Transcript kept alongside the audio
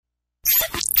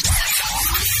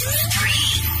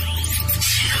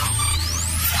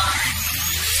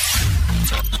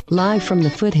Live from the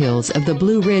foothills of the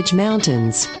Blue Ridge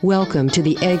Mountains, welcome to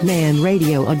the Eggman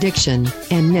Radio Addiction.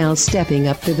 And now stepping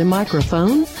up to the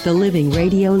microphone, the living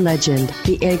radio legend,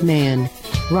 the Eggman,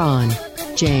 Ron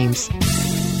James.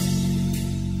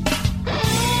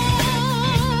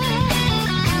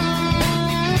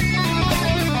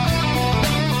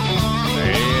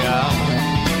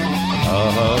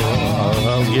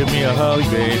 Give me a hug,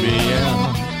 baby, yeah.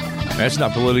 That's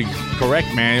not politically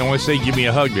correct, man. You don't want to say give me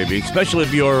a hug, baby. Especially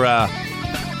if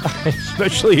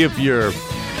you're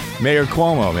Mayor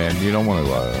Cuomo, man. You don't want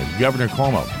to, Governor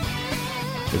Cuomo.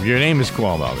 If your name is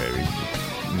Cuomo, baby.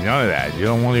 None of that. You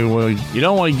don't want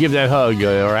to give that hug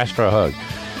or ask for a hug.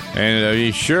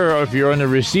 And sure, if you're on the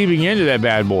receiving end of that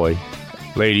bad boy,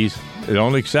 ladies,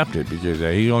 don't accept it because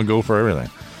he's going to go for everything.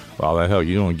 Well, that hug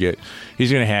you don't get,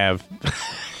 he's going to have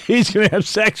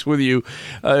sex with you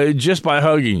just by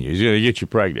hugging you. He's going to get you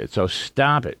pregnant. So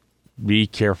stop it. Be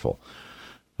careful.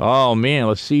 Oh, man,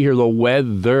 let's see here. The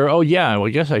weather. Oh, yeah, well, I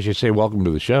guess I should say welcome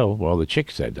to the show. Well, the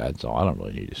chick said that, so I don't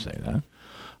really need to say that.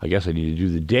 I guess I need to do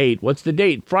the date. What's the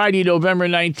date? Friday, November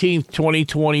 19th,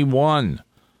 2021.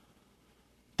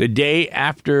 The day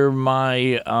after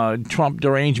my Trump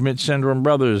derangement syndrome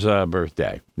brother's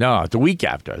birthday. No, the week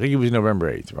after. I think it was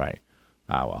November 8th, right?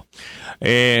 Ah, well.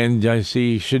 And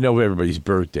see, you should know everybody's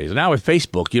birthdays. Now with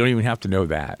Facebook, you don't even have to know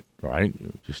that, right?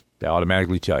 Just they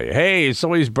automatically tell you, hey, it's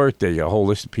somebody's birthday. You got a whole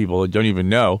list of people that don't even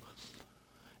know.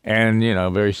 And,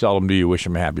 very seldom do you wish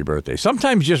them a happy birthday.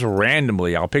 Sometimes just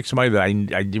randomly, I'll pick somebody that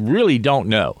I really don't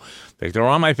know. Like they're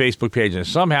on my Facebook page and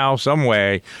somehow, some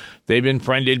way, they've been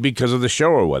friended because of the show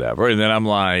or whatever. And then I'm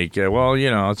like, well,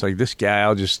 it's like this guy,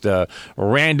 I'll just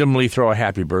randomly throw a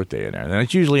happy birthday in there. And then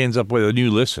it usually ends up with a new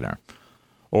listener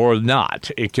or not.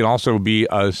 It can also be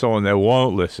someone that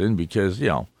won't listen because,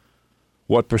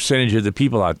 what percentage of the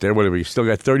people out there, whatever, you still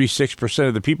got 36%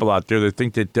 of the people out there that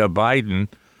think that Biden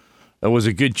was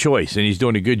a good choice and he's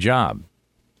doing a good job.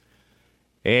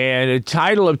 And the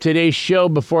title of today's show,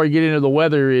 before I get into the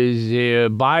weather, is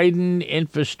Biden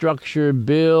Infrastructure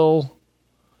Bill.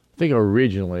 I think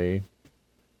originally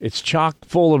it's chock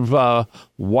full of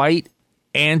white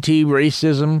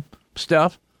anti-racism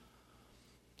stuff.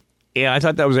 And I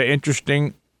thought that was an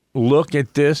interesting look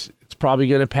at this. It's probably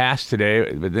going to pass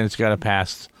today, but then it's got to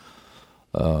pass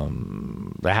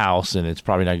the House, and it's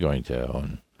probably not going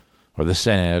to, or the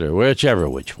Senate, or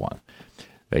which one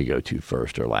they go to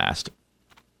first or last.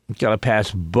 Got to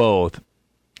pass both.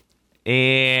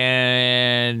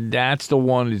 And that's the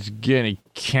one that's going to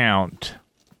count.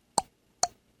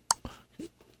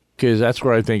 Because that's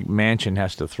where I think Manchin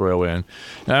has to throw in.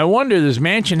 Now, I wonder, does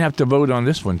Manchin have to vote on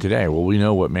this one today? Well, we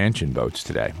know what Manchin votes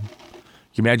today. Can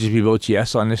you imagine if he votes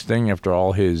yes on this thing after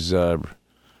all his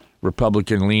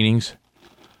Republican leanings?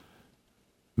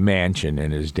 Manchin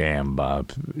and his damn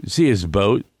see his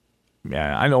vote.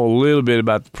 Yeah, I know a little bit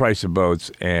about the price of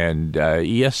boats, and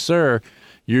yes, sir,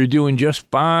 you're doing just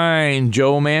fine,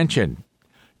 Joe Manchin.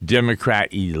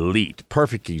 Democrat elite.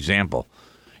 Perfect example.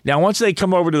 Now, once they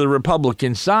come over to the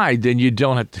Republican side, then you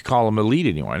don't have to call them elite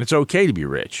anymore, and it's okay to be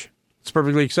rich. It's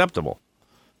perfectly acceptable.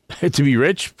 To be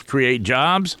rich, create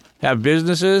jobs, have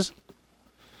businesses,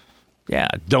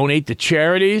 donate to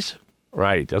charities.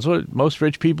 Right, that's what most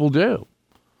rich people do.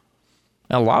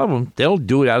 And a lot of them, they'll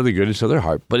do it out of the goodness of their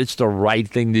heart, but it's the right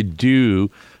thing to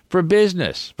do for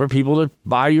business, for people to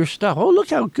buy your stuff. Oh, look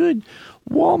how good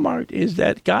Walmart is.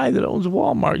 That guy that owns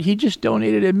Walmart, he just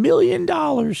donated $1 million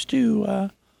to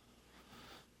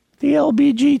the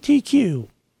LBGTQ.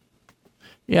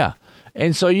 Yeah.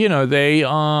 And so, they,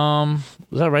 was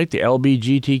that right? The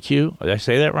LBGTQ? Did I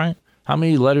say that right? How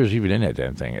many letters even in that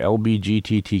damn thing?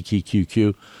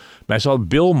 LBGTQQQ. I saw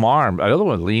Bill Maher, another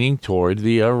one leaning toward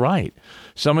the right.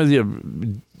 Some of the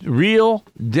real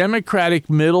Democratic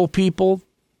middle people,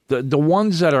 the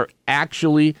ones that are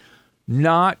actually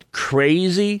not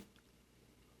crazy,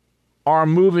 are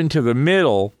moving to the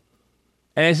middle.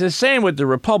 And it's the same with the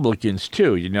Republicans,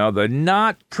 too. The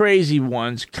not crazy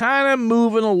ones kind of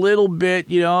moving a little bit,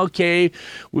 okay,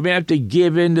 we may have to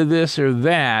give into this or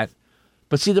that.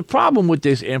 But see, the problem with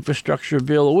this infrastructure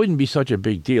bill, it wouldn't be such a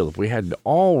big deal if we had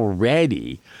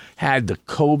already had the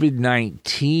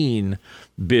COVID-19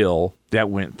 bill that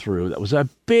went through. That was a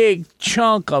big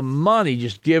chunk of money,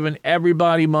 just giving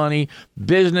everybody money,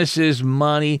 businesses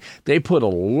money. They put a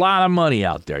lot of money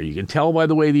out there. You can tell by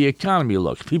the way the economy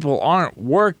looks. People aren't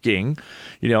working.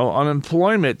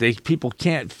 Unemployment, people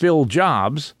can't fill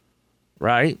jobs,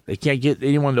 right? They can't get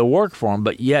anyone to work for them,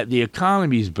 but yet the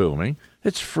economy's booming.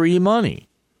 It's free money.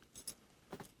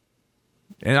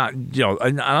 And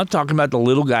I'm not talking about the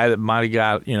little guy that might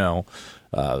have got,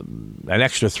 an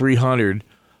extra $300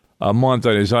 a month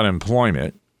on his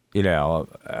unemployment. I'm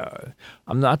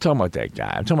not talking about that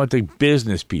guy. I'm talking about the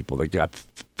business people that got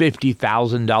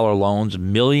 $50,000 loans, $1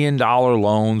 million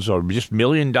loans, or just $1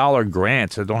 million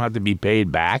grants that don't have to be paid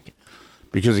back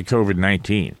because of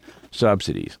COVID-19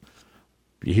 subsidies.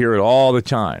 You hear it all the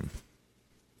time.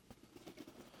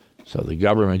 So the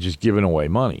government just giving away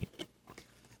money.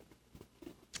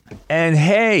 And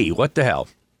hey, what the hell?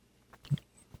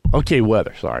 Okay,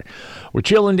 weather, sorry. We're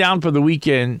chilling down for the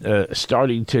weekend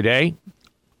starting today.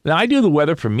 Now, I do the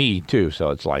weather for me, too, so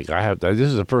it's like this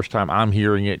is the first time I'm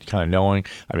hearing it, kind of knowing.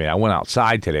 I mean, I went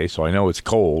outside today, so I know it's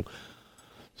cold.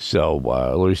 So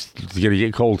at least it's going to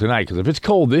get cold tonight, because if it's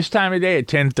cold this time of day at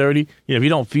 10:30, if you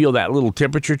don't feel that little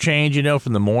temperature change,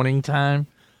 from the morning time,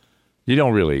 you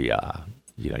don't really,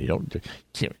 you don't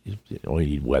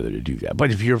need weather to do that.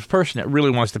 But if you're a person that really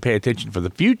wants to pay attention for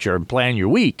the future and plan your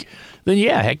week, then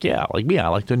yeah, heck yeah, like me, I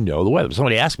like to know the weather. If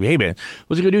somebody asks me, hey, man,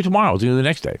 what's it going to do tomorrow? What's it going to do the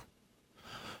next day?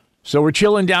 So we're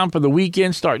chilling down for the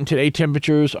weekend. Starting today,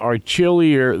 temperatures are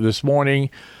chillier this morning,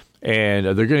 and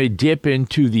they're going to dip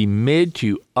into the mid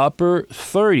to upper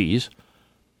 30s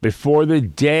before the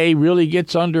day really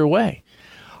gets underway.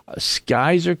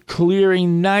 Skies are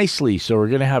clearing nicely, so we're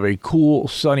going to have a cool,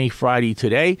 sunny Friday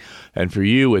today. And for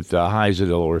you, with the highs in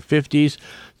the lower 50s,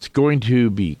 it's going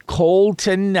to be cold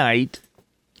tonight,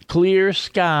 clear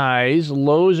skies.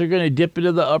 Lows are going to dip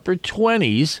into the upper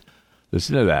 20s.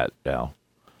 Listen to that now.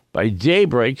 By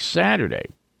daybreak Saturday.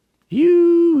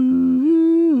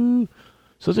 So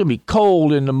it's going to be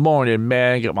cold in the morning,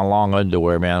 man. Get my long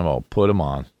underwear, man. I'm going to put them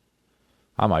on.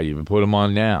 I might even put them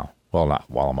on now. Well, not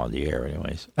while I'm on the air,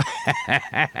 anyways.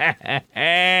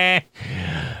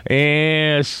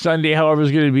 And Sunday, however,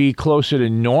 is going to be closer to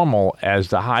normal as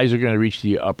the highs are going to reach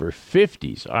the upper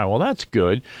 50s. All right, well, that's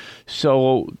good.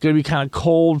 So going to be kind of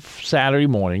cold Saturday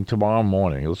morning, tomorrow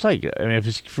morning. It looks like, if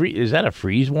it's free, is that a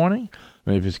freeze warning?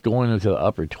 If it's going into the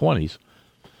upper 20s,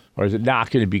 or is it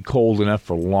not going to be cold enough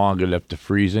for long enough to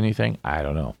freeze anything? I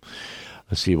don't know.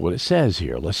 Let's see what it says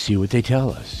here. Let's see what they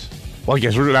tell us. Well, I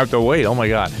guess we're going to have to wait. Oh, my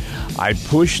God. I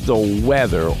pushed the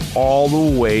weather all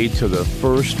the way to the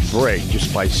first break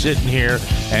just by sitting here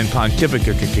and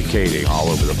pontificating all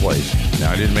over the place.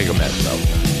 Now, I didn't make a mess, though.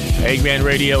 Eggman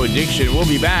Radio Addiction. We'll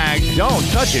be back. Don't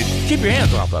touch it. Keep your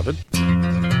hands off of it.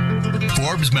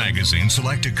 Forbes magazine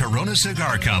selected Corona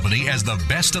Cigar Company as the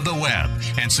best of the web,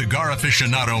 and Cigar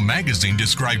Aficionado magazine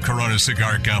described Corona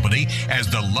Cigar Company as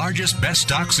the largest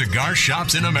best-stocked cigar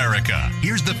shops in America.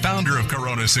 Here's the founder of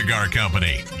Corona Cigar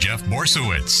Company, Jeff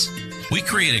Borsowitz. We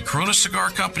created Corona Cigar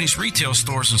Company's retail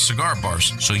stores and cigar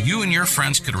bars so you and your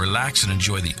friends could relax and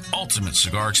enjoy the ultimate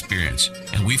cigar experience.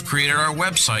 And we've created our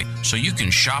website so you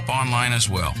can shop online as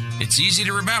well. It's easy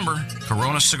to remember,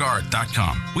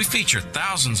 coronacigar.com. We feature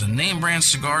thousands of name brand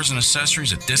cigars and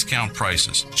accessories at discount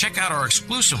prices. Check out our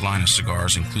exclusive line of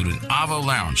cigars including Avo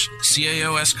Lounge,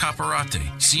 CAO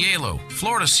Escaparate, Cielo,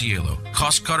 Florida Cielo,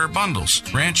 Cost Cutter Bundles,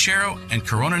 Ranchero, and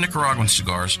Corona Nicaraguan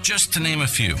cigars, just to name a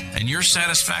few. And your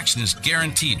satisfaction is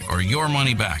guaranteed or your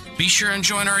money back. Be sure and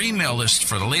join our email list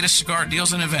for the latest cigar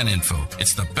deals and event info.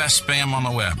 It's the best spam on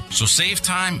the web. So save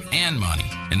time and money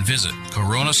and visit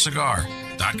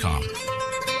coronacigar.com.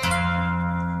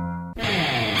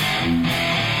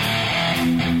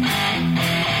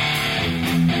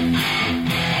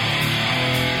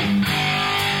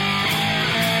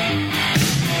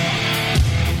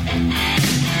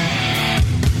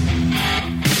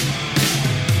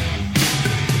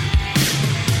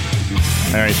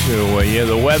 All right, so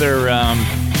the weather.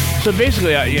 So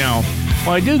basically, when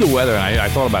I do the weather, and I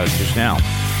thought about it just now.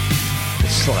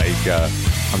 It's like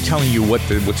I'm telling you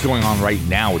what's going on right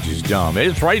now, which is dumb.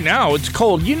 It's right now. It's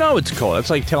cold. It's cold. That's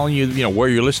like telling you, where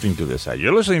you're listening to this at.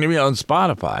 You're listening to me on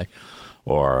Spotify,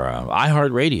 or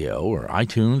iHeartRadio, or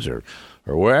iTunes, or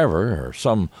wherever, or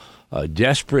some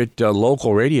desperate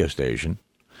local radio station.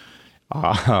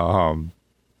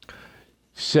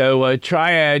 So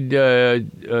Triad,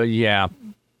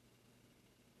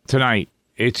 tonight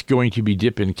it's going to be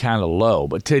dipping kind of low,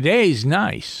 but today's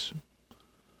nice.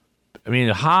 I mean,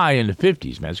 high in the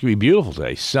 50s, man. It's going to be beautiful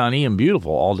today. Sunny and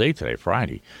beautiful all day today,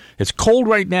 Friday. It's cold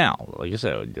right now. Like I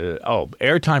said,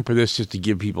 airtime for this is to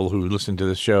give people who listen to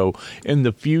the show in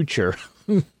the future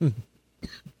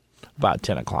about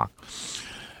 10 o'clock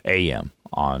a.m.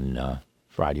 on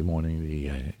Friday morning, the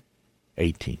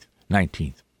 18th,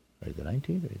 19th. Is it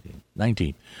 19th or 18th?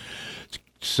 19th.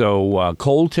 So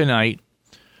cold tonight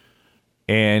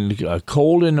and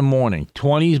cold in the morning.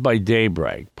 20s by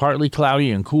daybreak. Partly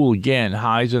cloudy and cool again.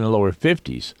 Highs in the lower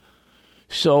 50s.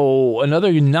 So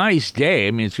another nice day.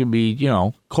 I mean, it's going to be,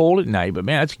 cold at night, but,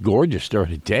 man, it's gorgeous during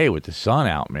the day with the sun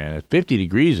out, man. It's 50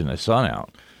 degrees and the sun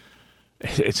out.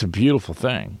 It's a beautiful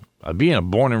thing. Being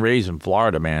born and raised in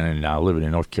Florida, man, and now living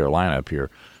in North Carolina up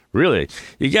here, really,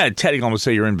 you got to technically almost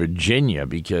say you're in Virginia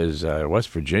because West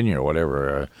Virginia or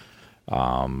whatever,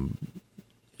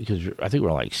 because I think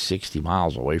we're like 60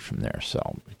 miles away from there.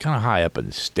 So kind of high up in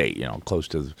the state, close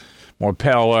to more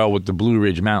parallel with the Blue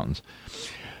Ridge Mountains.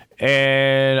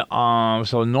 And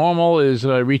so normal is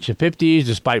reach the 50s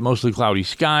despite mostly cloudy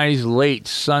skies late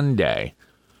Sunday.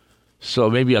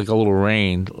 So maybe like a little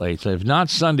rain late. So if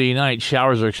not Sunday night,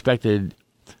 showers are expected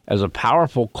as a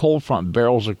powerful cold front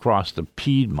barrels across the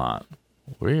Piedmont.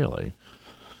 Really?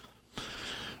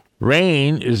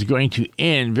 Rain is going to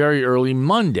end very early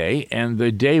Monday, and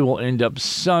the day will end up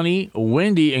sunny,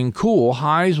 windy, and cool.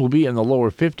 Highs will be in the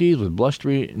lower 50s with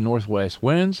blustery northwest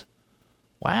winds.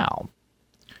 Wow.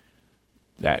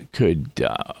 That could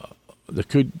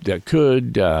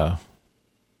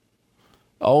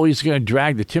always going to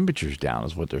drag the temperatures down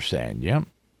is what they're saying. Yep.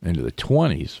 Into the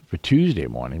 20s for Tuesday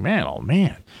morning. Man, oh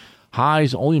man.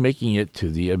 Highs only making it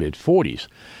to the mid 40s.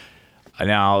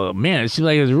 Now, man, it seems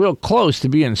like it's real close to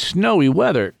being snowy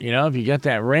weather. If you got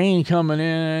that rain coming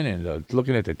in and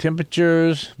looking at the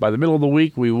temperatures, by the middle of the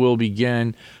week, we will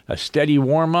begin a steady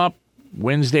warm-up.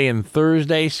 Wednesday and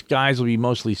Thursday, skies will be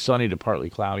mostly sunny to partly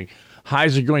cloudy.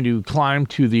 Highs are going to climb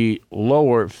to the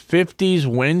lower 50s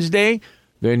Wednesday,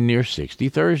 then near 60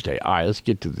 Thursday. All right, let's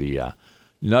get to the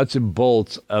nuts and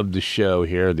bolts of the show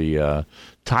here. The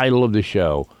title of the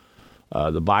show,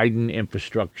 the Biden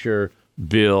infrastructure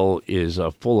bill is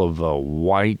full of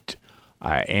white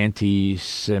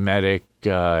anti-Semitic,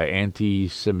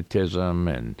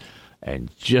 anti-Semitism,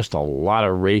 and just a lot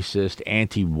of racist,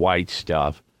 anti-white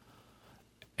stuff.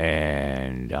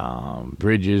 And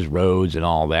bridges, roads, and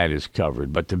all that is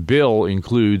covered. But the bill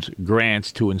includes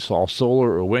grants to install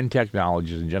solar or wind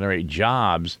technologies and generate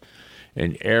jobs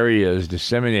in areas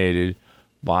disseminated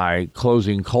by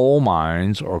closing coal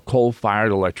mines or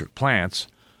coal-fired electric plants.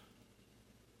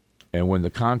 And when the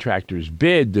contractors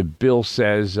bid, the bill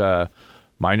says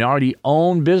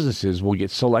minority-owned businesses will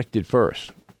get selected first.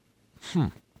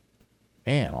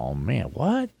 Man, oh man,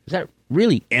 what? Is that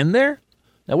really in there?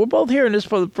 Now, we're both hearing this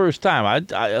for the first time.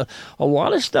 A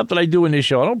lot of stuff that I do in this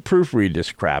show, I don't proofread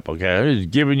this crap, okay? I'm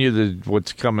just giving you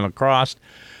what's coming across.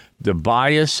 The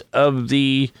bias of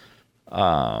the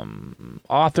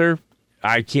author,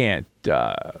 I can't,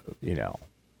 I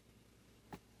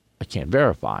can't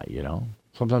verify,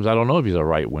 Sometimes I don't know if he's a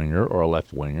right-winger or a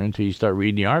left-winger until you start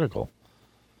reading the article.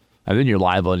 And then you're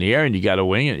live on the air and you got to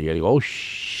wing it. You got to go, oh,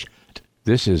 shit.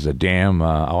 This is a damn,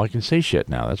 I can say shit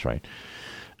now. That's right.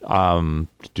 Betsy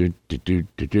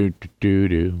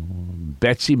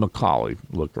McCauley,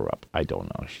 look her up. I don't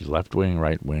know. She's left wing,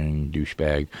 right wing,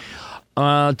 douchebag.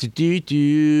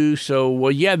 So,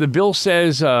 well, yeah, the bill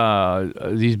says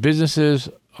these businesses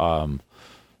are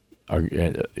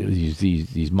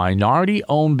these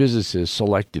minority-owned businesses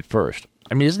selected first.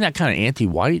 I mean, isn't that kind of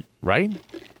anti-white, right?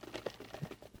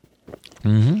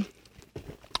 Mm-hmm.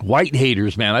 White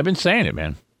haters, man. I've been saying it,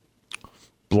 man.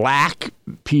 Black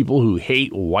people who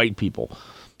hate white people.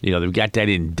 They've got that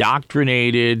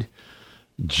indoctrinated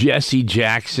Jesse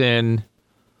Jackson,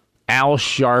 Al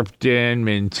Sharpton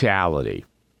mentality.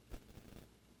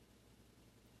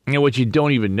 And what you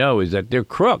don't even know is that they're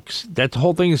crooks. That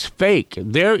whole thing is fake.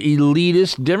 They're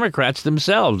elitist Democrats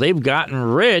themselves. They've gotten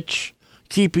rich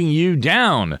keeping you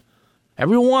down.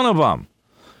 Every one of them.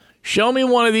 Show me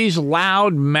one of these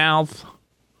loudmouth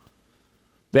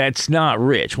that's not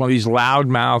rich. One of these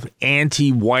loudmouth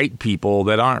anti-white people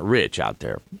that aren't rich out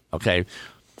there. Okay?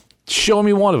 Show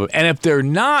me one of them. And if they're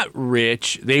not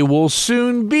rich, they will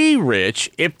soon be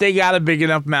rich if they got a big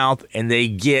enough mouth and they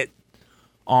get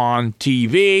on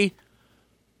TV.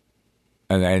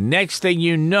 And then next thing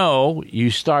you know,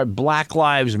 you start Black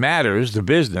Lives Matters, the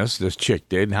business this chick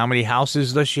did. And how many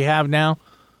houses does she have now?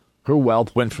 Her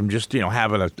wealth went from just,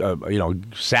 having a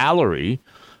salary,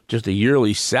 just a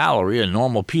yearly salary, a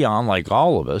normal peon like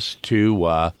all of us, to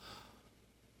a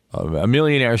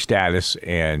millionaire status,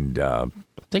 and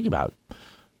think about it,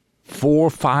 $4 or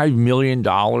 $5 million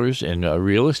in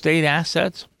real estate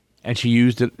assets, and she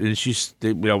used it. And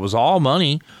it was all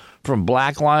money from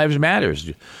Black Lives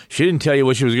Matters. She didn't tell you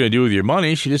what she was going to do with your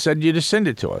money. She just said you just send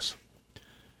it to us.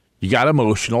 You got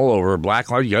emotional over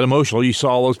Black Lives. You got emotional. You saw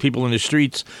all those people in the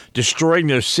streets destroying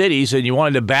their cities, and you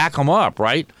wanted to back them up,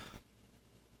 right?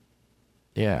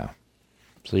 Yeah.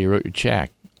 So you wrote your check.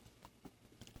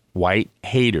 White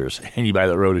haters. Anybody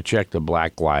that wrote a check to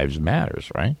Black Lives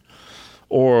Matters, right?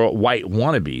 or white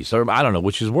wannabes, or I don't know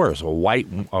which is worse. A white,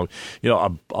 a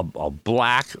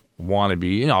black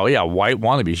wannabe. White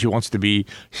wannabe.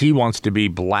 He wants to be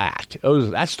black.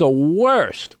 That's the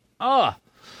worst.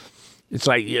 It's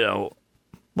like, well,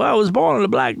 I was born in a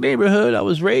black neighborhood. I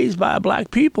was raised by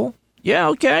black people. Yeah,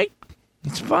 okay,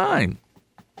 it's fine.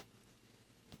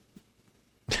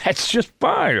 That's just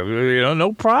fine.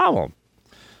 No problem.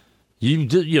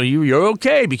 You're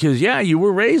okay because you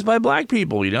were raised by black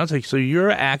people. It's like, so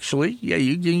you're actually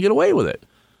you can get away with it.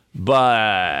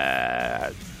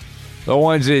 But the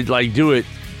ones that like do it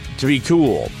to be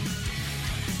cool,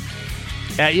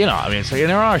 it's like, and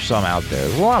there are some out there.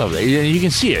 There's a lot of it. You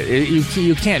can see it.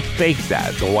 You can't fake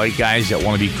that. The white guys that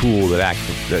want to be cool, that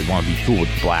want to be cool with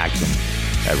blacks and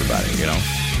everybody.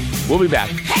 We'll be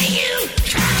back. Hey, you!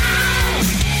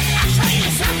 I'll tell you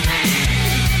something.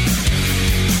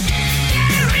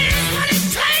 Here is what it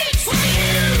takes for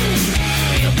you.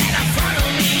 You better follow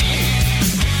me.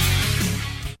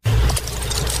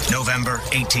 November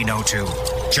 1802.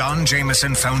 John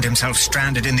Jameson found himself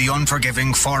stranded in the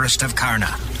unforgiving forest of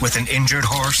Carna, with an injured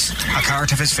horse, a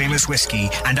cart of his famous whiskey,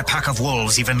 and a pack of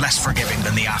wolves even less forgiving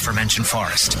than the aforementioned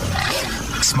forest.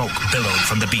 Smoke billowed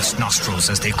from the beast's nostrils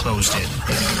as they closed in.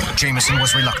 Jameson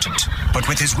was reluctant, but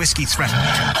with his whiskey threatened,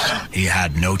 he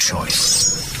had no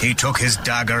choice. He took his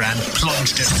dagger and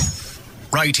plunged it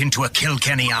right into a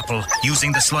Kilkenny apple,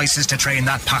 using the slices to train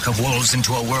that pack of wolves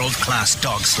into a world-class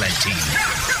dog sled team.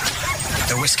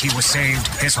 The whiskey was saved,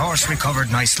 his horse recovered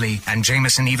nicely, and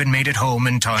Jameson even made it home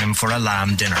in time for a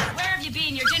lamb dinner. Where have you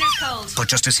been? Your dinner's cold. But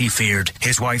just as he feared,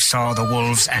 his wife saw the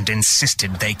wolves and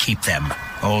insisted they keep them.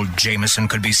 Old Jameson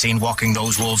could be seen walking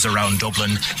those wolves around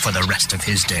Dublin for the rest of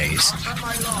his days,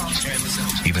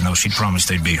 even though she'd promised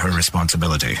they'd be her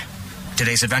responsibility.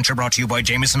 Today's adventure brought to you by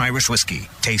Jameson Irish Whiskey.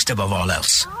 Taste above all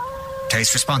else.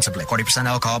 Taste responsibly. 40%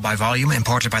 alcohol by volume.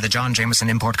 Imported by the John Jameson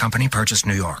Import Company. Purchased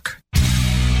New York.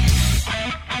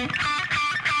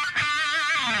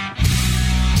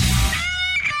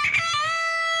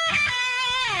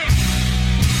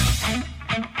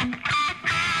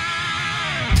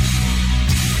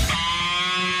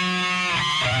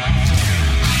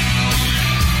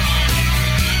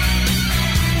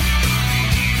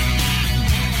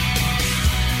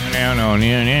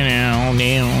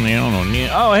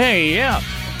 Oh, hey, yeah.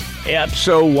 Yep,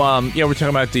 so, we're talking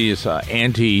about these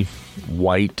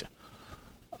anti-white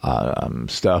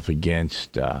stuff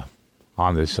against,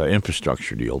 on this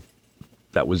infrastructure deal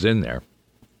that was in there.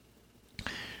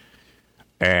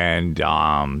 And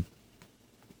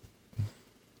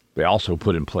they also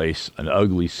put in place an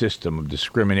ugly system of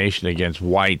discrimination against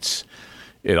whites.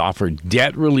 It offered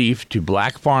debt relief to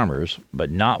black farmers, but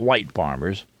not white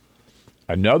farmers.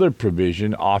 Another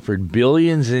provision offered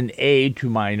billions in aid to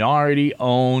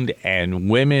minority-owned and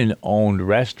women-owned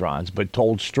restaurants, but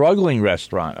told struggling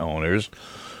restaurant owners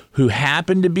who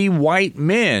happened to be white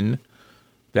men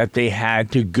that they had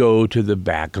to go to the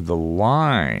back of the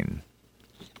line.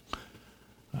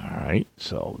 All right,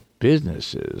 so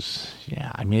businesses,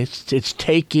 it's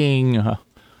taking,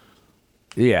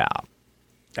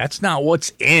 that's not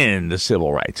what's in the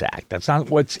Civil Rights Act. That's not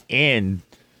what's in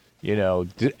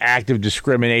active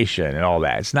discrimination and all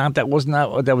that. It's not, that was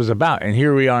not what that was about. And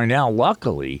here we are now,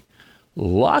 luckily,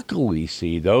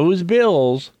 see, those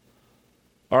bills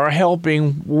are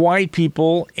helping white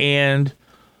people and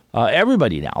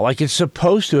everybody now, like it's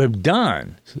supposed to have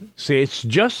done. See, it's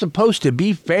just supposed to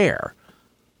be fair.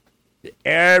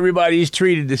 Everybody's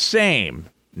treated the same,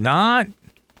 not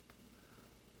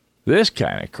this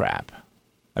kind of crap.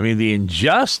 I mean, the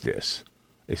injustice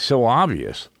is so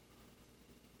obvious.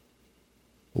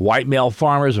 White male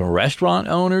farmers and restaurant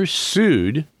owners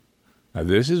sued. Now,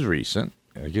 this is recent.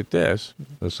 Get this.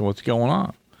 Listen to what's going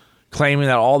on. Claiming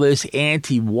that all this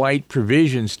anti-white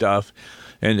provision stuff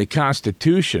in the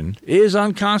Constitution is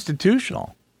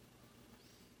unconstitutional.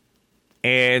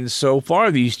 And so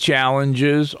far, these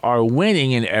challenges are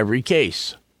winning in every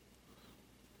case.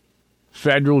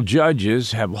 Federal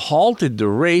judges have halted the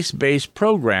race-based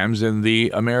programs in the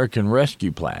American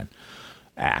Rescue Plan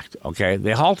Act. Okay,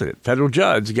 they halted it. Federal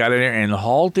judge got in there and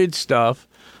halted stuff.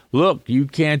 Look, you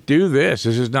can't do this.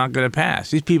 This is not going to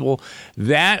pass. These people,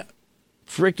 that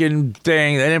freaking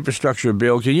thing, that infrastructure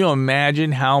bill, can you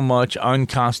imagine how much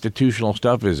unconstitutional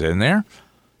stuff is in there?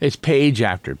 It's page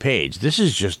after page. This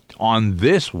is just on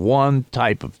this one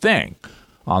type of thing,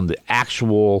 on the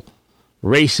actual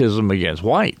racism against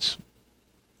whites.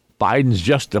 Biden's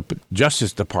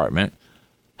Justice Department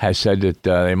has said that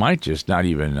they might just not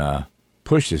even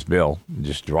push this bill,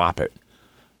 just drop it,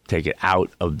 take it out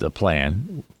of the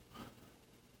plan.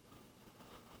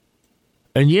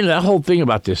 And, that whole thing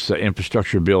about this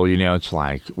infrastructure bill, it's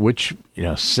like, which,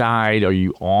 side are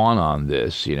you on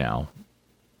this,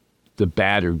 the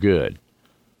bad or good?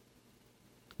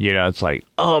 It's like,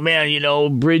 oh,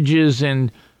 man, bridges and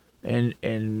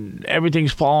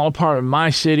everything's falling apart in my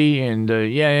city. And,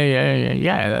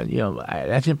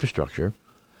 that's infrastructure.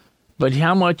 But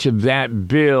how much of that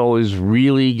bill is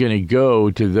really going to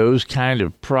go to those kind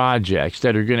of projects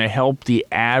that are going to help the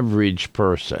average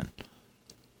person?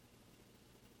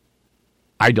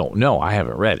 I don't know. I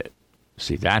haven't read it.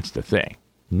 See, that's the thing.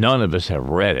 None of us have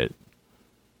read it.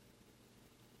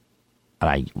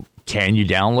 Can you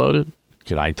download it?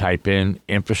 Could I type in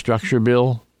infrastructure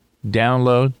bill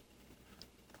download?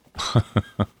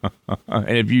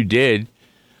 And if you did,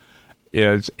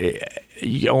 you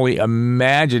can only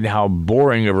imagine how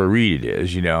boring of a read it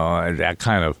is, that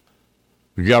kind of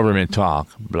government talk,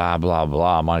 blah, blah,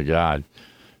 blah. My God.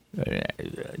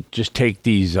 Just take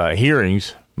these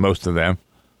hearings, most of them,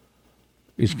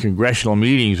 these congressional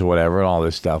meetings or whatever, and all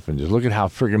this stuff, and just look at how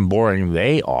friggin' boring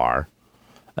they are,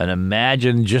 and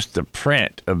imagine just the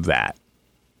print of that.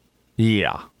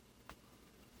 Yeah.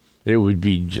 It would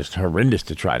be just horrendous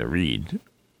to try to read.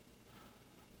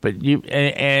 But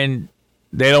and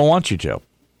they don't want you to.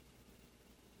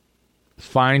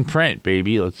 Fine print,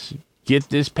 baby. Let's get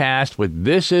this passed with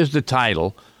this as the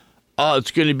title. Oh,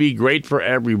 it's going to be great for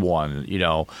everyone,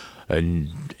 And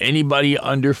anybody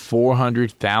under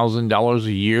 $400,000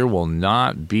 a year will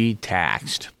not be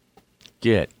taxed.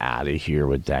 Get out of here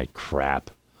with that crap.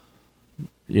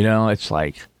 It's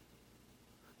like...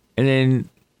 And then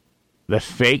the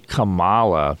fake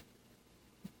Kamala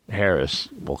Harris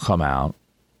will come out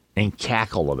and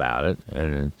cackle about it.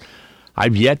 And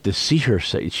I've yet to see her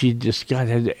say... She just got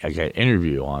an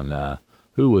interview on...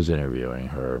 who was interviewing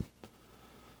her?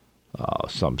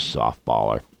 Some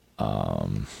softballer.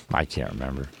 I can't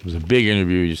remember. It was a big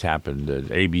interview. It just happened at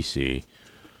ABC.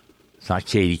 It's not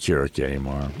Katie Couric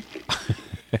anymore.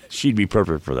 She'd be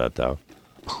perfect for that, though.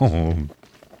 Find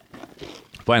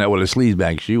out what a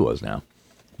sleazebag she was now.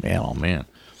 Man, oh, man.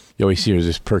 You always see her as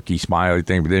this perky, smiley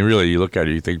thing, but then really you look at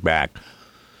her, you think back.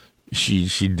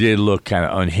 She did look kind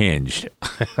of unhinged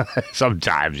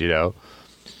sometimes, And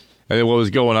then what was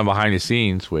going on behind the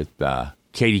scenes with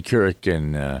Katie Couric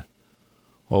and...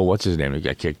 what's his name? He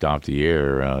got kicked off the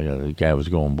air. The guy was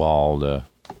going bald.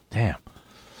 Damn.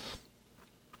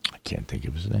 I can't think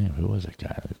of his name. Who was that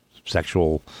guy?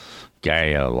 Sexual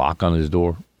guy, lock on his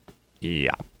door?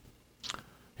 Yeah.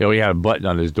 He had a button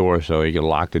on his door so he could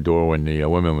lock the door when the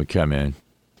women would come in.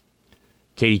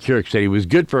 Katie Couric said he was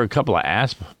good for a couple of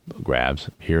ass grabs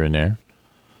here and there.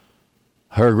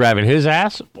 Her grabbing his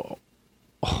ass?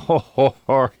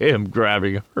 Or him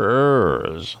grabbing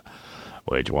hers?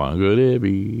 Which one could it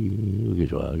be?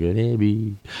 Which one could it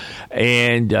be?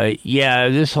 And,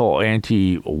 this whole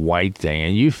anti-white thing,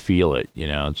 and you feel it,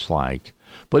 it's like,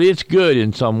 but it's good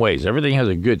in some ways. Everything has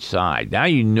a good side. Now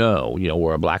you know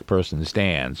where a black person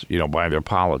stands, by their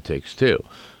politics, too.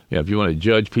 If you want to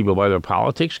judge people by their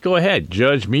politics, go ahead.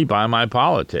 Judge me by my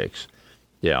politics.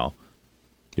 You want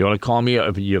to call me,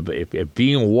 if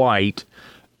being white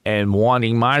and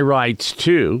wanting my rights,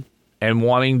 too, and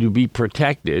wanting to be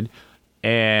protected...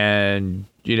 and,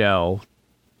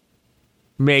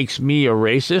 makes me a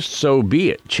racist, so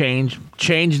be it. Change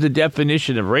the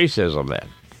definition of racism then.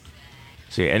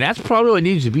 See, and that's probably what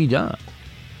needs to be done.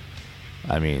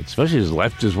 I mean, especially as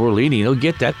left as we're leaning, they'll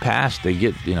get that passed. They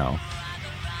get,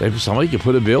 if somebody could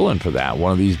put a bill in for that.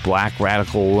 One of these black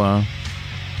radical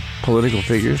political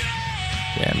figures.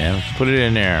 Yeah, man, let's put it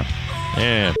in there.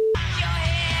 Yeah.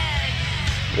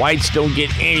 Whites don't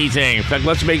get anything. In fact,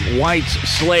 let's make whites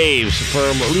slaves for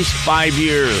at least 5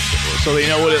 years so they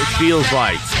know what it feels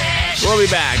like. We'll be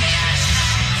back.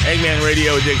 Eggman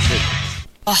Radio Addiction.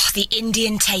 Oh, the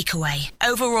Indian takeaway.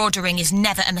 Over-ordering is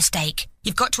never a mistake.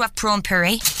 You've got to have prawn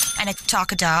puree and a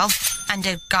taka dal and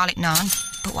a garlic naan.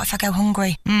 But what if I go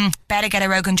hungry? Better get a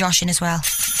Rogan Josh in as well.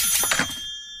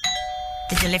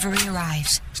 The delivery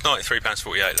arrives. It's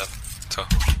 £93.48, love.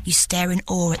 You stare in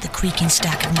awe at the creaking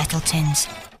stack of metal tins.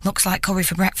 Looks like curry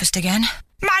for breakfast again.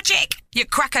 Magic! You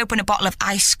crack open a bottle of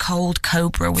ice-cold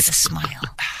Cobra with a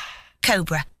smile.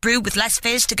 Cobra, brewed with less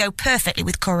fizz to go perfectly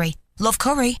with curry. Love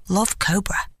curry, love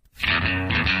Cobra.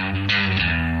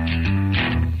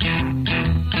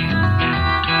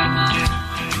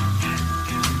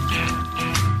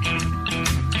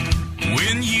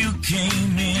 When you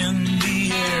came in,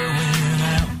 the air went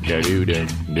out.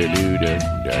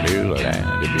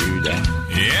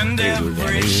 And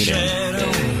every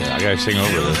shadow I gotta sing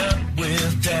over this.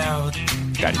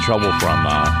 Got in trouble from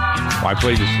I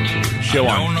played this show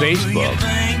on Facebook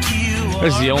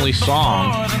This is the only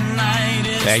song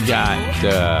that got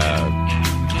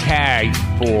tagged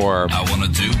for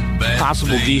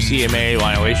possible DCMA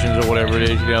violations or whatever it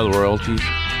is, you know, the royalties.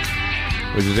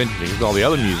 Which is interesting because all the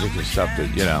other music is stuff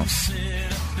that, you know,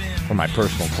 from my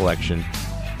personal collection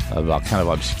of kind of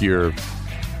obscure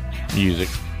music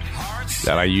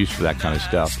that I use for that kind of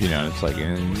stuff, you know, it's like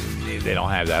they don't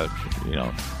have that, you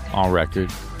know, on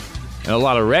record. And a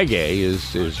lot of reggae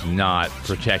is not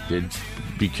protected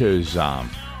because, you know,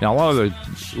 a lot of the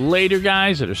later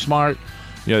guys that are smart,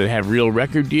 you know, that have real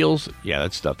record deals, yeah,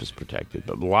 that stuff is protected.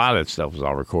 But a lot of that stuff was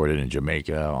all recorded in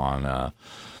Jamaica on,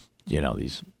 you know,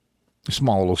 these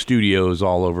small little studios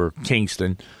all over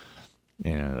Kingston.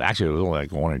 And actually, it was only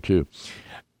like one or two.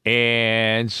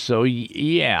 And so,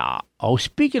 yeah. Oh,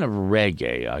 speaking of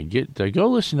reggae, go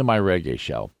listen to my reggae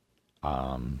show.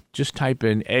 Just type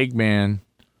in Eggman,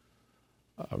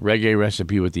 reggae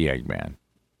recipe with the Eggman.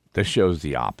 This show's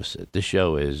the opposite. This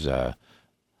show is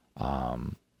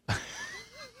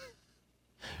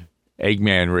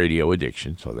Eggman Radio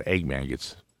Addiction. So the Eggman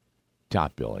gets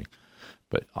top billing.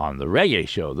 But on the reggae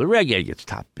show, the reggae gets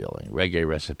top billing. Reggae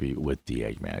recipe with the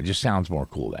Eggman. It just sounds more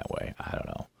cool that way. I don't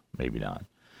know. Maybe not.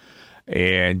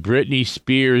 And Britney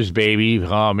Spears, baby.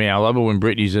 Oh, man, I love it when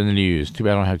Britney's in the news. Too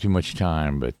bad I don't have too much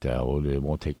time, but it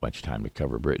won't take much time to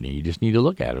cover Britney. You just need to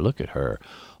look at her. Look at her.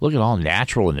 Look at all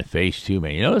natural in the face, too,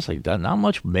 man. You notice, like, not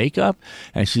much makeup,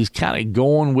 and she's kind of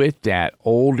going with that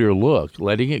older look,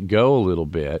 letting it go a little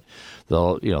bit.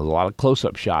 You know, a lot of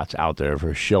close-up shots out there of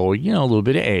her showing, you know, a little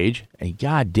bit of age, and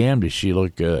goddamn does she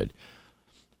look good.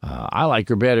 I like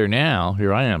her better now.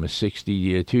 Here I am, a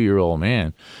 62-year-old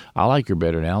man. I like her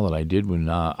better now than I did when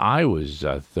I was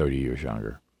 30 years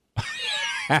younger.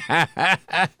 I'm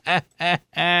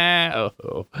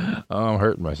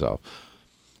hurting myself.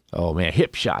 Oh, man,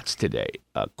 hip shots today.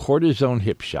 Cortisone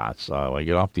hip shots. When I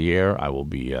get off the air, I will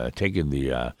be taking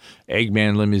the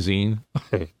Eggman limousine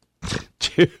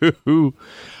to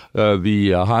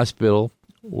the hospital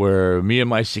where me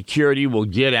and my security will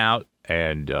get out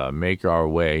and make our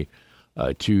way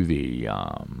to the,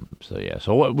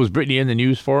 So what was Britney in the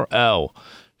news for? Oh,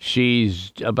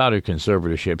 she's about her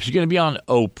conservatorship. She's going to be on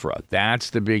Oprah.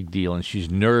 That's the big deal, and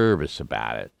she's nervous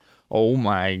about it. Oh,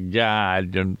 my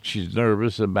God, she's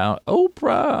nervous about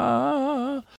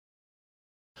Oprah.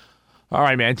 All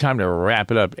right, man, time to wrap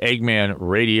it up. Eggman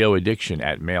Radio Addiction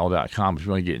at mail.com. If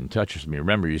you want to get in touch with me,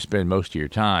 remember, you spend most of your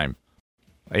time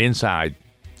inside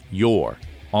your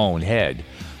own head.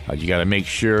 You got to make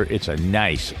sure it's a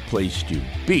nice place to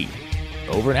be.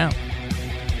 Over and out.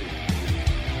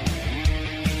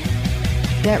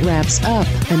 That wraps up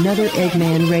another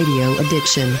Eggman Radio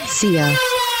Addiction. See ya.